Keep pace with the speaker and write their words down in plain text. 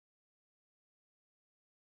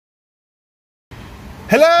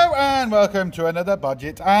Hello and welcome to another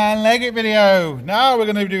Bodgit and Leggit video. Now we're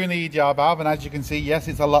going to be doing the EGR valve, and as you can see, yes,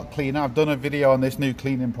 it's a lot cleaner. I've done a video on this new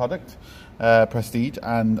cleaning product, Pristine,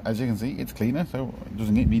 and as you can see, it's cleaner, so it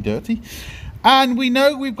doesn't get me dirty. And we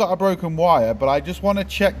know we've got a broken wire, but I just want to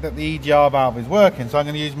check that the EGR valve is working. So I'm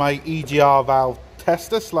going to use my EGR valve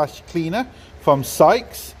tester / cleaner from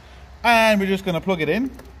Sykes, and we're just going to plug it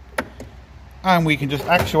in, and we can just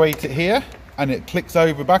actuate it here. And it clicks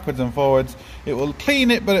over backwards and forwards. It will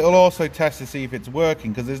clean it, but it will also test to see if it's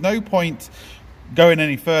working, because there's no point going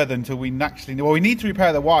any further until we actually, well, we need to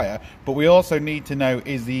repair the wire, but we also need to know,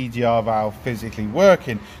 is the EGR valve physically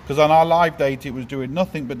working? Because on our live data it was doing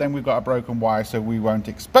nothing, but then we've got a broken wire, so we won't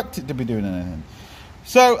expect it to be doing anything.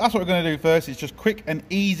 So that's what we're going to do first. It's just quick and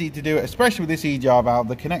easy to do it, especially with this EGR valve.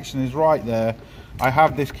 The connection is right there. I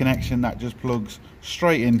have this connection that just plugs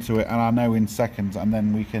straight into it, and I know in seconds, and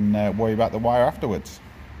then we can worry about the wire afterwards.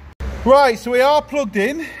 Right, so we are plugged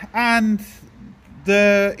in, and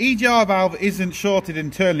the EGR valve isn't shorted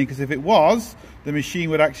internally, because if it was, the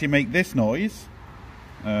machine would actually make this noise.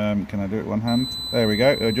 Can I do it one hand? There we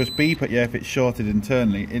go. It'll just beep at you if it's shorted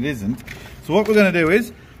internally. It isn't. So what we're going to do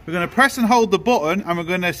is we're going to press and hold the button, and we're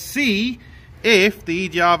going to see if the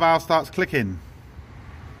EGR valve starts clicking.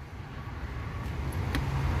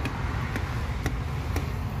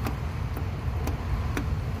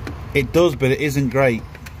 It does, but it isn't great.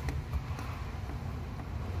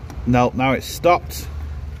 No, now it's stopped.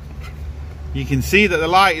 You can see that the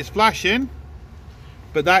light is flashing,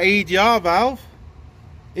 but that EGR valve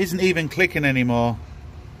isn't even clicking anymore.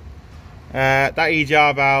 That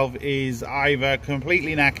EGR valve is either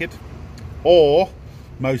completely knackered, or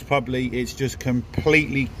most probably it's just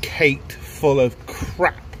completely caked full of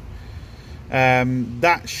crap.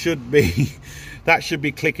 That should be that should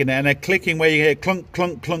be clicking, and a clicking where you hear clunk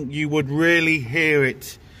clunk clunk, you would really hear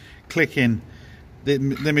it clicking. The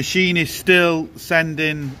machine is still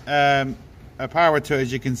sending a power to it.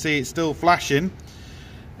 As you can see, it's still flashing,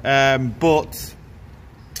 but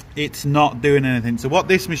it's not doing anything. So what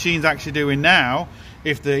this machine's actually doing now,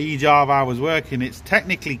 if the EGR valve was working, it's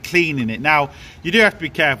technically cleaning it. Now, you do have to be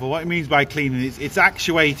careful. What it means by cleaning it, it's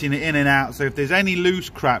actuating it in and out. So if there's any loose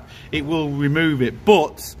crap, it will remove it.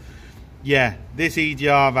 But yeah, this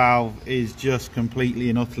EGR valve is just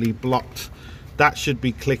completely and utterly blocked. That should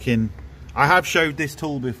be clicking. I have showed this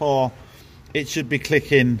tool before. It should be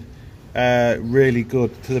clicking really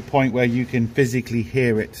good, to the point where you can physically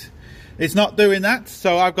hear it. It's not doing that,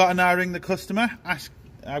 so I've got to now ring the customer. I've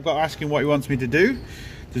got to ask him what he wants me to do.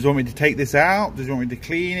 Does he want me to take this out? Does he want me to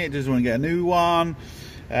clean it? Does he want to get a new one?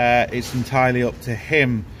 It's entirely up to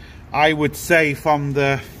him. I would say from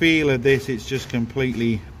the feel of this, it's just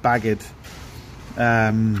completely baggered.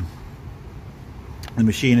 The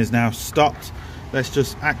machine is now stopped. Let's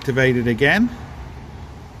just activate it again.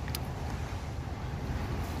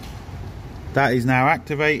 That is now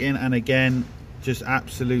activating, and again, just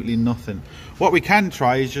absolutely nothing. What we can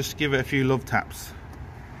try is just give it a few love taps.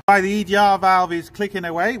 The EGR valve is clicking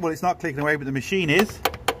away. Well, it's not clicking away, but the machine is.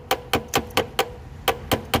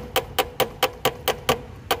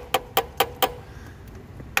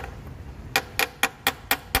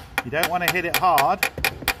 You don't want to hit it hard,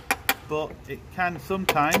 but it can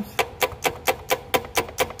sometimes.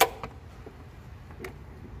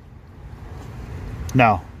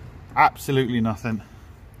 No, absolutely nothing.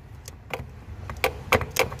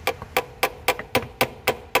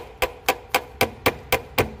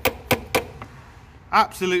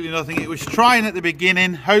 Absolutely nothing. It was trying at the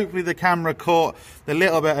beginning. Hopefully the camera caught the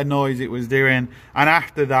little bit of noise it was doing, and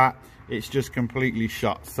after that it's just completely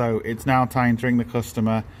shot. So it's now time to ring the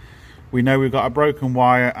customer. We know we've got a broken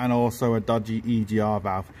wire and also a dodgy EGR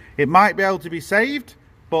valve. It might be able to be saved,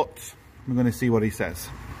 but we're going to see what he says.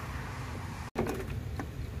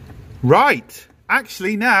 Right,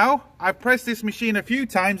 actually now I've pressed this machine a few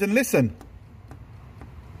times, and listen.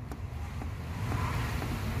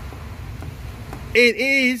 It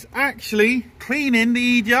is actually cleaning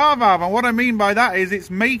the EGR valve, and what I mean by that is it's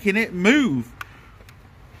making it move.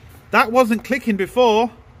 That wasn't clicking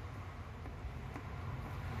before.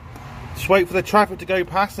 Just wait for the traffic to go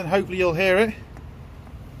past and hopefully you'll hear it.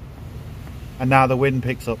 And now the wind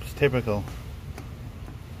picks up. It's typical.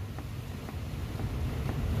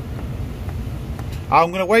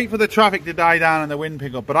 I'm going to wait for the traffic to die down and the wind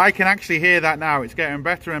pick up, but I can actually hear that now. It's getting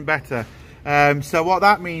better and better. So what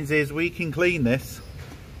that means is we can clean this.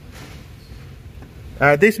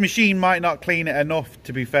 This machine might not clean it enough,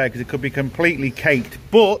 to be fair, because it could be completely caked,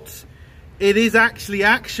 but it is actually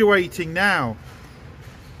actuating now.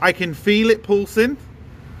 I can feel it pulsing.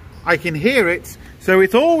 I can hear it. So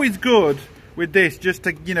it's always good with this just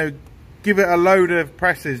to, you know, give it a load of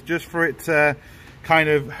presses just for it to kind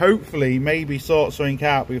of hopefully maybe sort something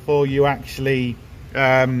out before you actually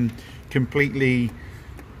completely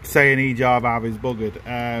say an EGR valve is buggered.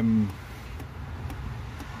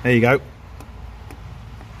 There you go.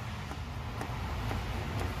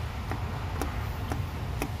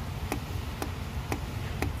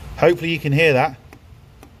 Hopefully you can hear that.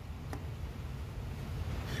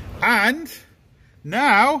 And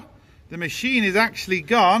now the machine is actually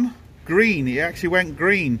gone green. It actually went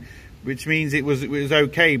green, which means it was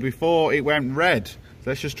okay before it went red. So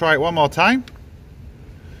let's just try it one more time.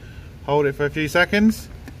 Hold it for a few seconds.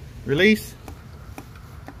 Release.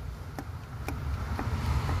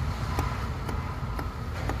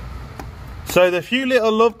 So the few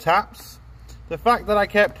little love taps, the fact that I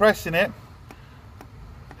kept pressing it,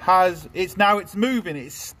 it's moving.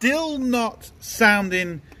 It's still not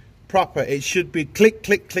sounding proper. It should be click,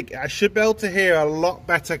 click, click. I should be able to hear a lot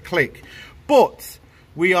better click, but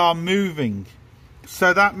we are moving.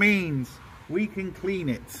 So that means we can clean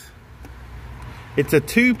it. It's a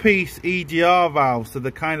two-piece EGR valve, so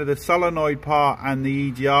the kind of the solenoid part and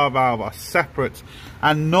the EGR valve are separate.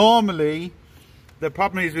 And normally, the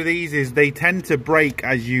problem is with these is they tend to break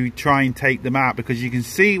as you try and take them out, because you can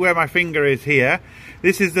see where my finger is here.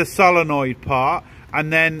 This is the solenoid part,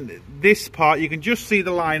 and then this part, you can just see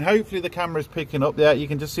the line. Hopefully the camera's picking up there. You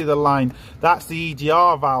can just see the line. That's the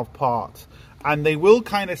EGR valve part. And they will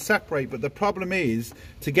kind of separate, but the problem is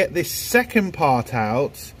to get this second part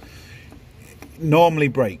out normally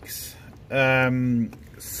breaks.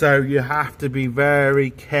 So you have to be very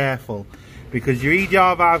careful, because your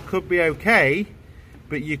EGR valve could be okay,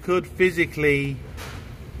 but you could physically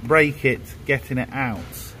break it getting it out.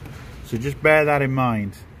 So just bear that in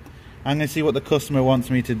mind. I'm going to see what the customer wants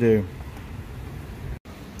me to do.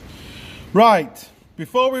 Right,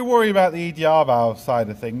 before we worry about the EGR valve side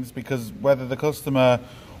of things, because whether the customer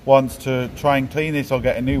wants to try and clean this or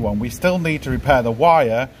get a new one, we still need to repair the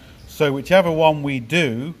wire. So whichever one we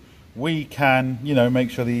do, we can, you know, make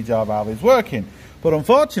sure the EGR valve is working. But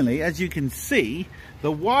unfortunately, as you can see,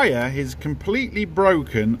 the wire is completely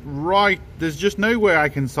broken. Right, there's just no way I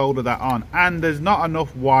can solder that on, and there's not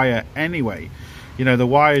enough wire anyway. You know, the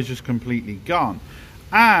wire is just completely gone.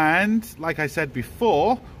 And like I said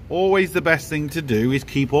before, always the best thing to do is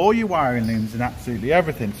keep all your wiring looms and absolutely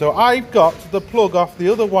everything. So I've got the plug off the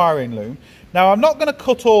other wiring loom. Now I'm not going to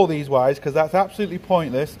cut all these wires, because that's absolutely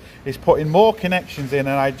pointless. It's putting more connections in, and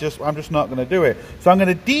I'm just not going to do it. So I'm going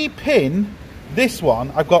to de-pin this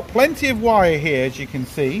one. I've got plenty of wire here, as you can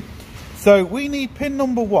see. So we need pin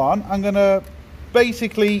number 1. I'm going to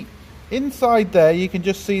basically, inside there, you can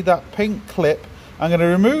just see that pink clip. I'm going to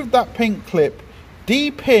remove that pink clip,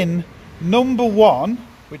 de-pin number 1,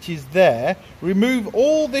 which is there, remove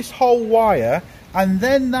all this whole wire, and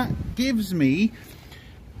then that gives me,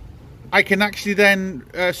 I can actually then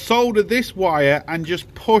solder this wire and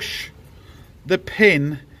just push the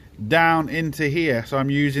pin down into here. So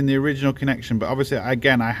I'm using the original connection, but obviously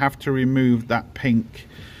again I have to remove that pink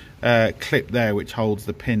clip there which holds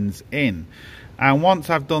the pins in. And once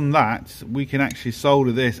I've done that, we can actually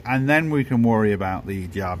solder this, and then we can worry about the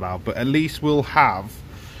EGR valve. But at least we'll have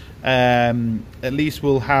an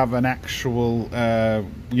actual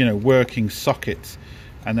you know, working socket,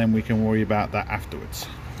 and then we can worry about that afterwards.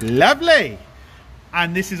 Lovely.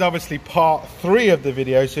 And this is obviously part 3 of the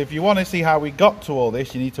video, so if you want to see how we got to all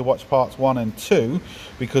this, you need to watch parts 1 and 2,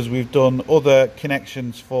 because we've done other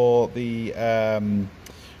connections for the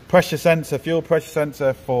pressure sensor, fuel pressure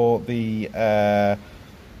sensor, for the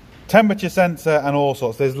temperature sensor, and all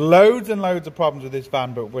sorts. There's loads and loads of problems with this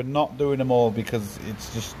van, but we're not doing them all because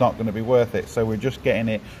it's just not going to be worth it. So we're just getting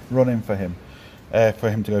it running for him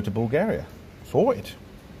to go to Bulgaria. Sorted.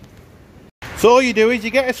 So all you do is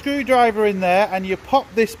you get a screwdriver in there and you pop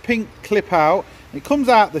this pink clip out. It comes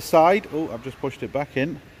out the side. Oh, I've just pushed it back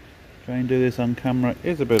in. Try and do this on camera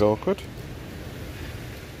is a bit awkward.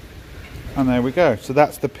 And there we go. So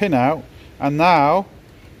that's the pin out. And now,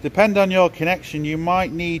 depending on your connection, you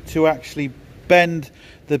might need to actually bend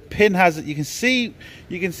the pin. You can see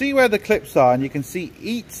where the clips are, and you can see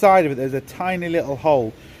each side of it there's a tiny little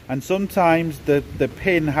hole, and sometimes the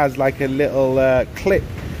pin has like a little clip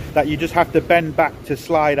that you just have to bend back to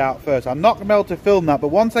slide out first. I'm not going to be able to film that, but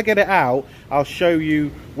once I get it out, I'll show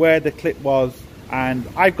you where the clip was. And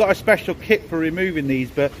I've got a special kit for removing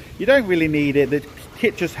these, but you don't really need it. The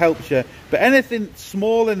kit just helps you. But anything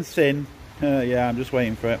small and thin, yeah, I'm just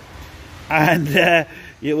waiting for it, and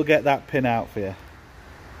it will get that pin out for you.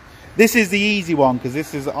 This is the easy one because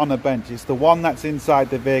this is on a bench. It's the one that's inside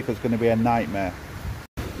the vehicle is going to be a nightmare.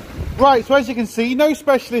 Right, so as you can see, no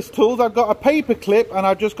specialist tools. I've got a paper clip and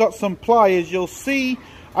I've just got some pliers. You'll see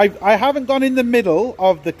I haven't gone in the middle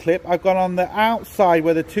of the clip. I've gone on the outside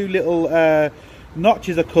where the two little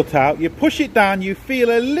notches are cut out. You push it down, you feel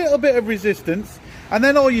a little bit of resistance, and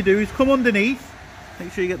then all you do is come underneath.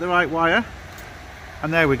 Make sure you get the right wire,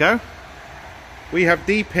 and there we go. We have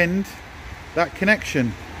depinned that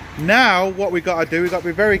connection. Now what we've got to do, we've got to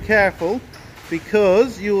be very careful,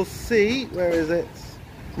 because you'll see, where is it?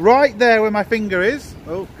 Right there where my finger is.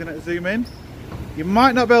 Oh, gonna zoom in. You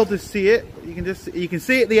might not be able to see it, but you can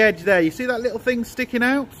see at the edge there. You see that little thing sticking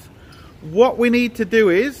out? What we need to do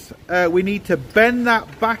is we need to bend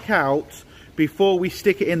that back out before we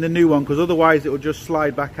stick it in the new one, because otherwise it will just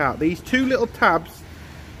slide back out. These two little tabs,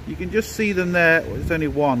 you can just see them there. Well, there's only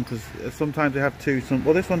one, because sometimes they have two.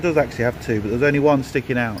 Well, this one does actually have two, but there's only one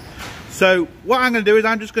sticking out. So what I'm going to do is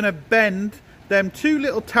I'm just going to bend them two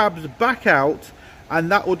little tabs back out, and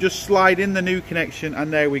that will just slide in the new connection,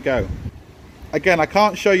 and there we go. Again, I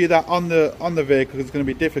can't show you that on the vehicle because it's going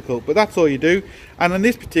to be difficult, but that's all you do. And in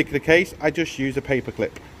this particular case, I just use a paper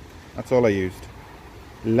clip. That's all I used.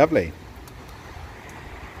 Lovely.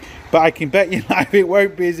 But I can bet you life it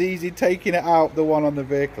won't be as easy taking it out, the one on the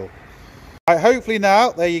vehicle. Right, hopefully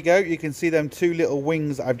now, there you go. You can see them two little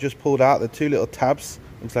wings I've just pulled out, the two little tabs.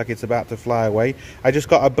 Looks like it's about to fly away. I just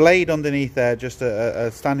got a blade underneath there, just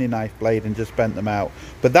a standing knife blade, and just bent them out.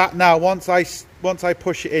 But that now, once I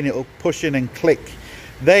push it in, it'll push in and click.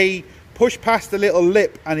 They push past the little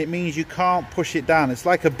lip, and it means you can't push it down. It's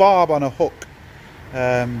like a barb on a hook.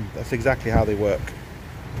 That's exactly how they work.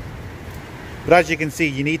 But as you can see,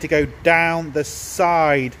 you need to go down the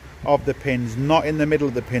side of the pins, not in the middle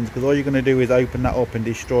of the pins, because all you're going to do is open that up and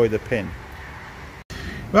destroy the pin.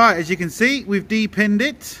 Right, as you can see, we've depinned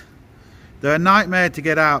it. They're a nightmare to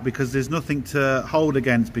get out because there's nothing to hold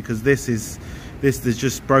against, because this is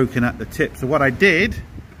just broken at the tip. So what I did,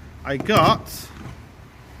 I got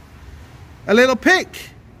a little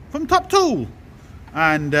pick from Top Tool,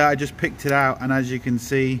 and I just picked it out, and as you can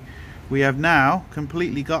see, we have now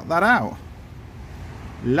completely got that out.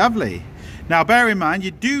 Lovely. Now bear in mind,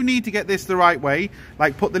 you do need to get this the right way,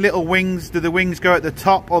 like put the little wings, do the wings go at the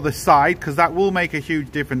top or the side, because that will make a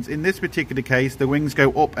huge difference. In this particular case, the wings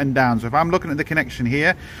go up and down. So if I'm looking at the connection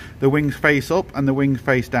here, the wings face up and the wings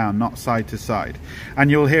face down, not side to side.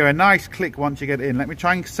 And you'll hear a nice click once you get in. Let me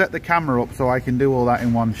try and set the camera up so I can do all that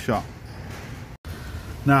in one shot.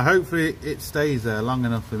 Now hopefully it stays there long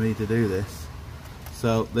enough for me to do this.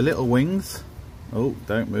 So the little wings, oh,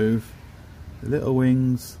 don't move. The little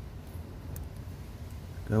wings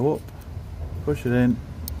go up, push it in,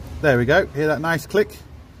 there we go, hear that nice click,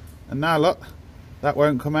 and now look, that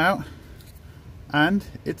won't come out, and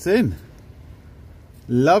it's in.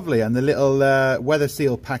 Lovely. And the little weather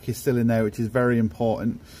seal pack is still in there, which is very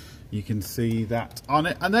important. You can see that on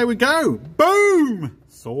it, and there we go, boom,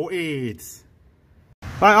 sorted.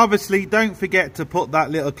 Right, obviously don't forget to put that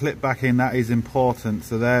little clip back in, that is important.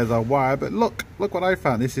 So there's our wire, but look what I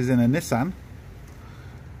found. This is in a Nissan,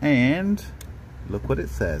 and look what it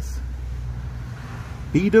says.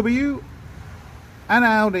 BW and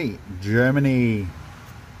Audi, Germany.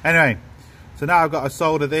 Anyway, so now I've got to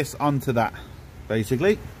solder this onto that.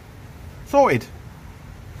 Basically, sorted.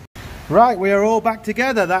 Right, we are all back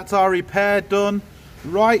together. That's our repair done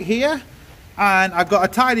right here. And I've got to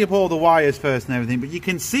tidy up all the wires first and everything. But you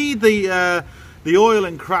can see the oil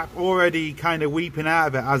and crap already kind of weeping out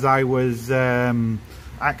of it as I was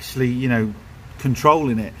actually, you know,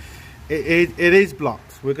 controlling it. It is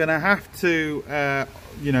blocked. We're going to have to,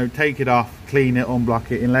 you know, take it off, clean it,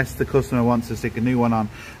 unblock it, unless the customer wants to stick a new one on.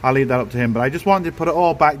 I'll leave that up to him. But I just wanted to put it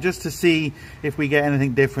all back just to see if we get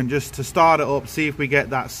anything different, just to start it up, see if we get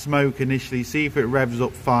that smoke initially, see if it revs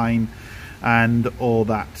up fine and all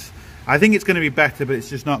that. I think it's going to be better, but it's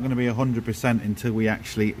just not going to be 100% until we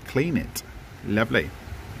actually clean it. Lovely.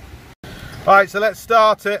 Alright, so let's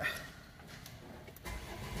start it.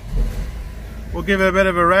 We'll give it a bit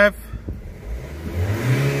of a rev.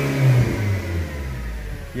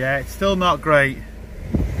 Yeah, it's still not great.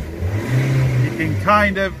 You can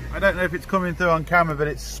kind of, I don't know if it's coming through on camera, but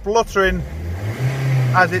it's spluttering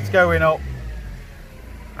as it's going up.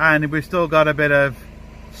 And we've still got a bit of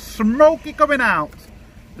smoky coming out.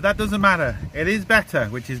 But that doesn't matter. It is better,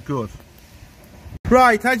 which is good.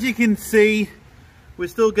 Right, as you can see, we're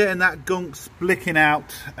still getting that gunk splicking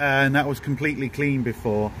out, and that was completely clean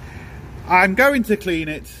before. I'm going to clean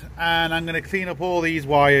it, and I'm going to clean up all these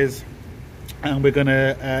wires, and we're going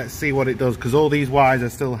to see what it does, because all these wires are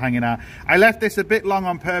still hanging out. I left this a bit long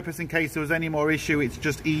on purpose in case there was any more issue. It's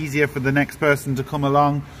just easier for the next person to come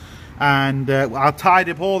along and I'll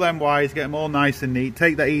tidy up all them wires, get them all nice and neat,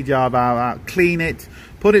 take that EGR valve out, clean it,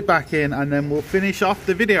 put it back in, and then we'll finish off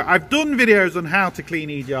the video. I've done videos on how to clean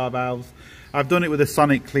EGR valves. I've done it with a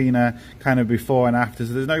sonic cleaner kind of before and after,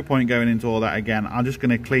 so there's no point going into all that again. I'm just going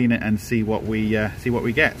to clean it and see what we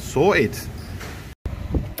get. Sorted.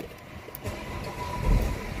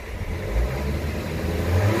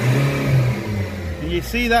 Can you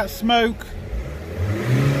see that smoke?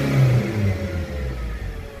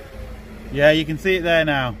 Yeah, you can see it there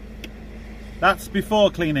now. That's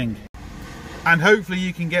before cleaning. And hopefully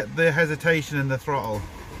you can get the hesitation in the throttle.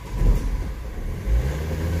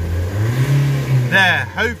 There,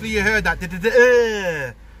 hopefully you heard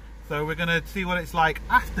that. So we're gonna see what it's like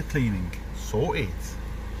after cleaning. Sorted.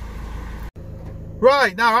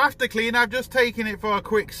 Right, now after clean, I've just taken it for a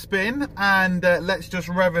quick spin, and let's just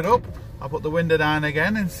rev it up. I'll put the window down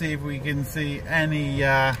again and see if we can see any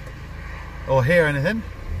or hear anything.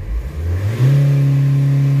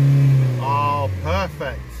 Oh,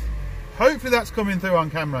 perfect. Hopefully that's coming through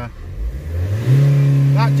on camera.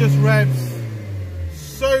 That just revs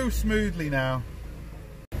so smoothly now.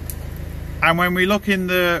 And when we look in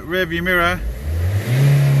the rearview mirror,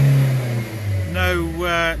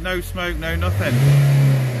 no smoke, no nothing.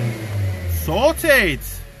 Sorted.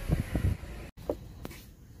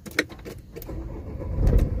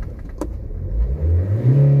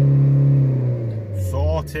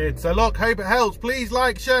 Sorted. So look, hope it helps. Please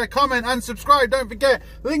like, share, comment and subscribe. Don't forget,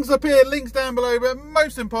 links up here, links down below, but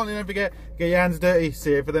most importantly, don't forget, get your hands dirty.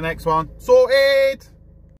 See you for the next one. Sorted.